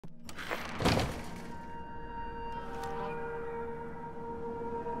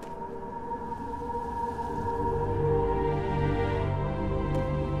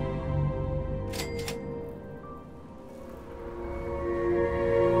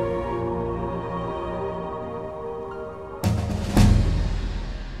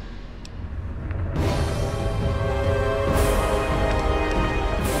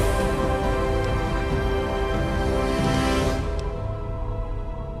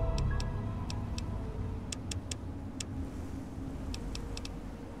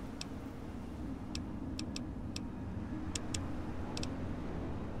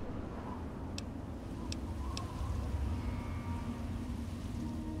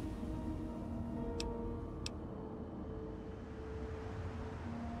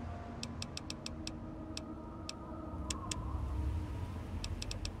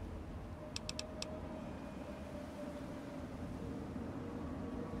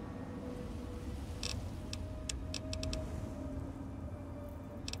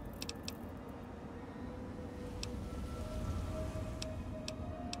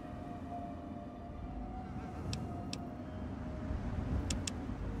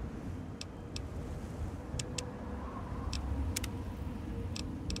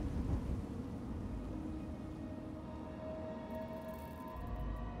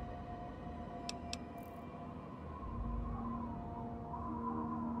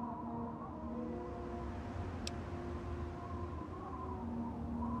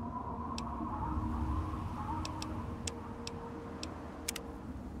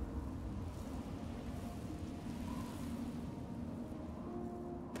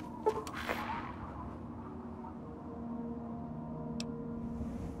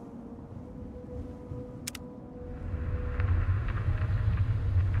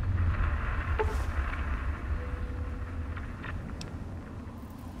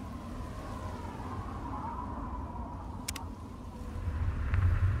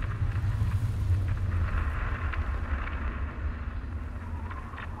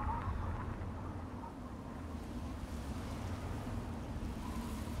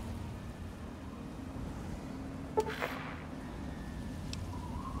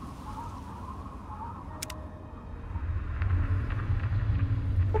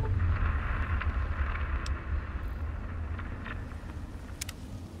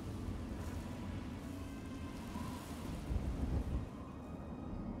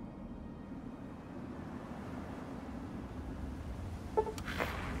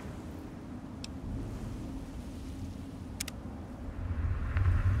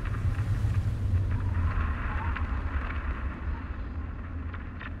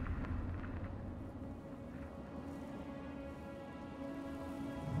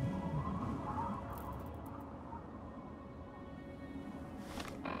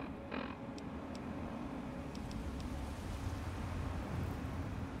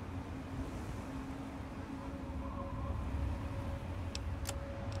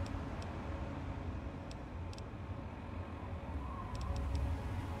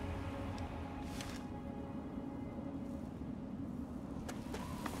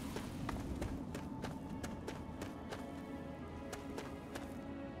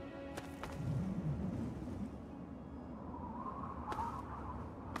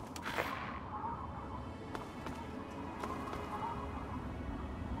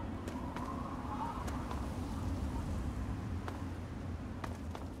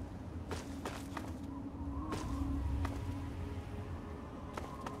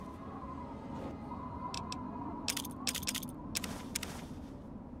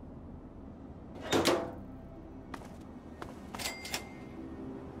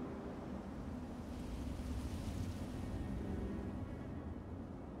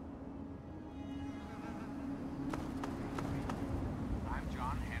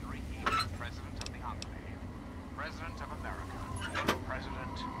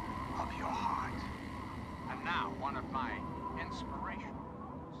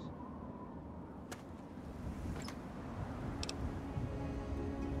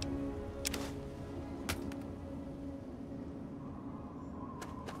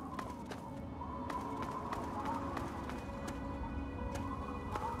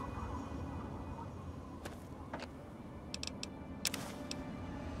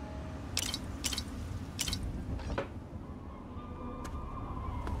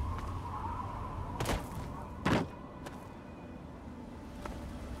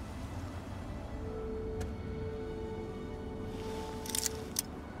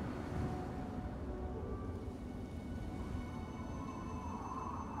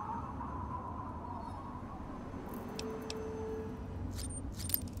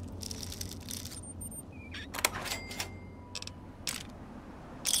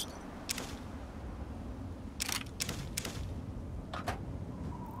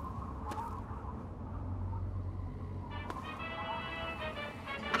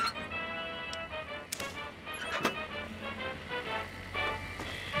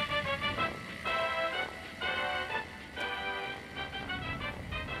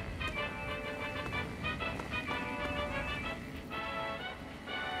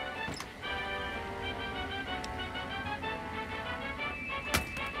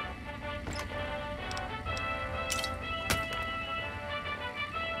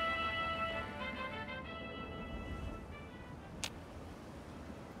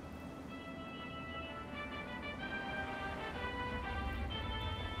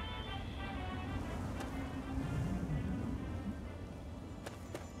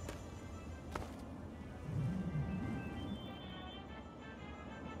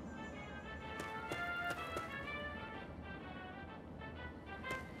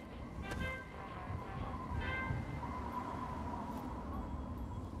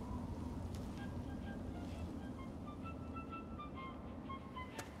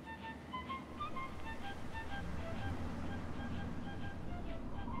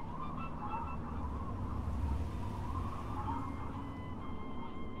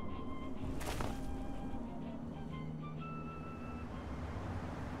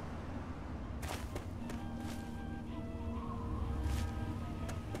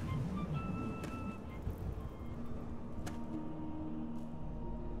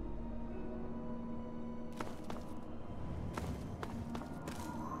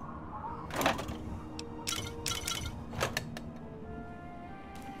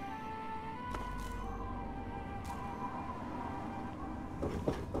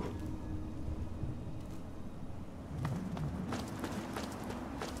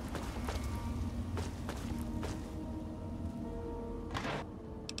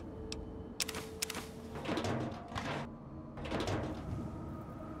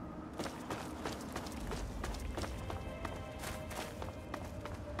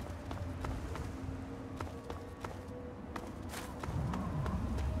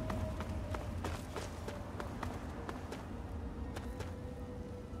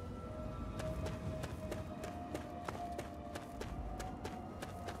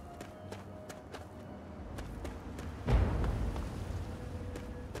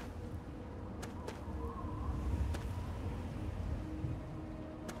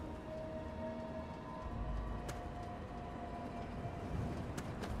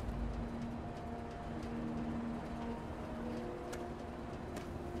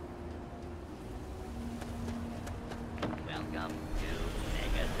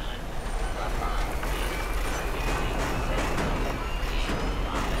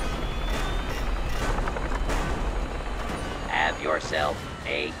yourself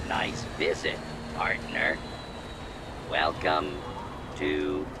a nice visit, partner. Welcome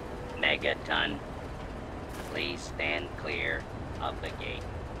to Megaton. Please stand clear of the gate.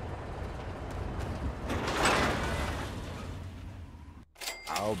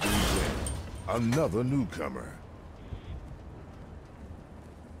 I'll be there. Another newcomer.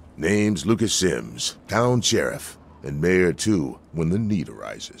 Name's Lucas Sims, town sheriff, and mayor too when the need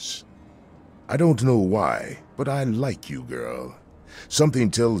arises. I don't know why, but I like you, girl.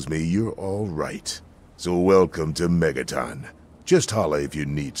 Something tells me you're all right. So welcome to Megaton. Just holla if you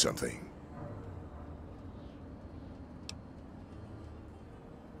need something.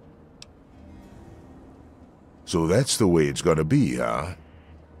 So that's the way it's gonna be, huh?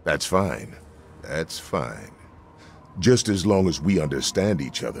 That's fine. That's fine. Just as long as we understand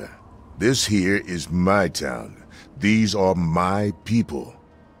each other. This here is my town. These are my people.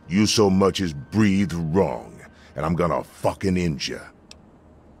 You so much as breathe wrong, and I'm gonna fucking end ya.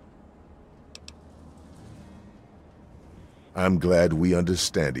 I'm glad we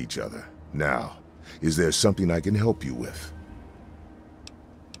understand each other. Now, is there something I can help you with?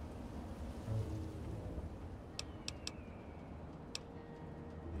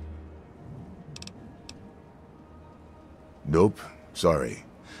 Nope, sorry.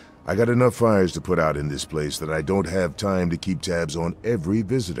 I got enough fires to put out in this place that I don't have time to keep tabs on every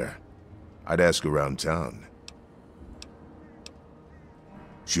visitor. I'd ask around town.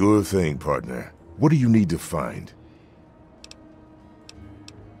 Sure thing, partner. What do you need to find?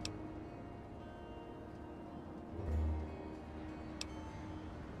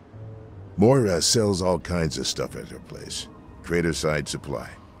 Moira sells all kinds of stuff at her place. Craterside Supply.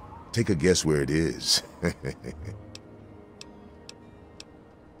 Take a guess where it is.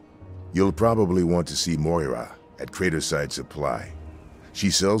 You'll probably want to see Moira at Craterside Supply. She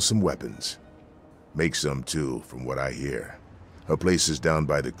sells some weapons. Makes some too, from what I hear. Her place is down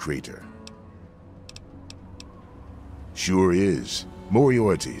by the crater. Sure is.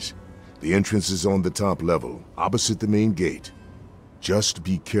 Moriarty's. The entrance is on the top level, opposite the main gate. Just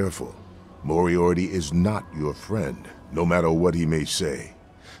be careful. Moriarty is not your friend, no matter what he may say.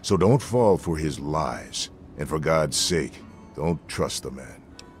 So don't fall for his lies. And for God's sake, don't trust the man.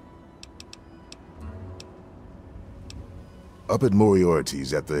 Up at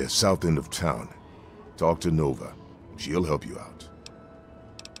Moriarty's at the south end of town. Talk to Nova. She'll help you out.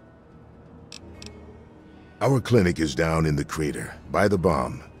 Our clinic is down in the crater, by the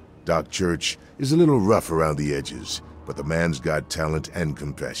bomb. Doc Church is a little rough around the edges, but the man's got talent and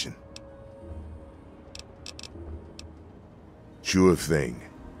compassion. Sure thing.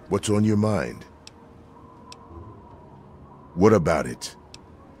 What's on your mind? What about it?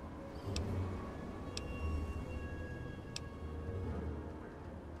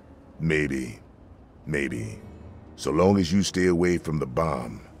 Maybe. So long as you stay away from the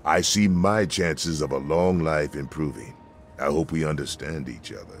bomb, I see my chances of a long life improving. I hope we understand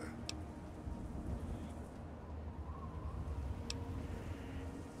each other.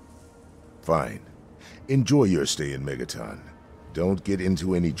 Fine. Enjoy your stay in Megaton. Don't get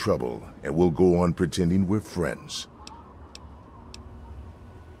into any trouble, and we'll go on pretending we're friends.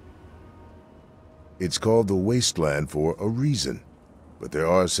 It's called the Wasteland for a reason. But there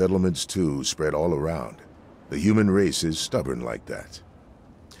are settlements too, spread all around. The human race is stubborn like that.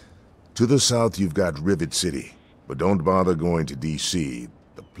 To the south you've got Rivet City, but don't bother going to DC.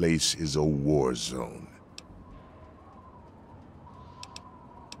 The place is a war zone.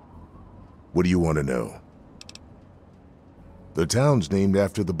 What do you want to know? The town's named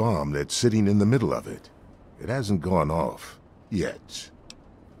after the bomb that's sitting in the middle of it. It hasn't gone off, yet.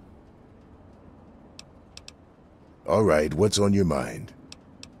 All right, what's on your mind?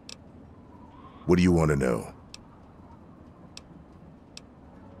 What do you want to know?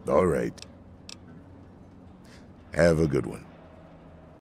 All right. Have a good one.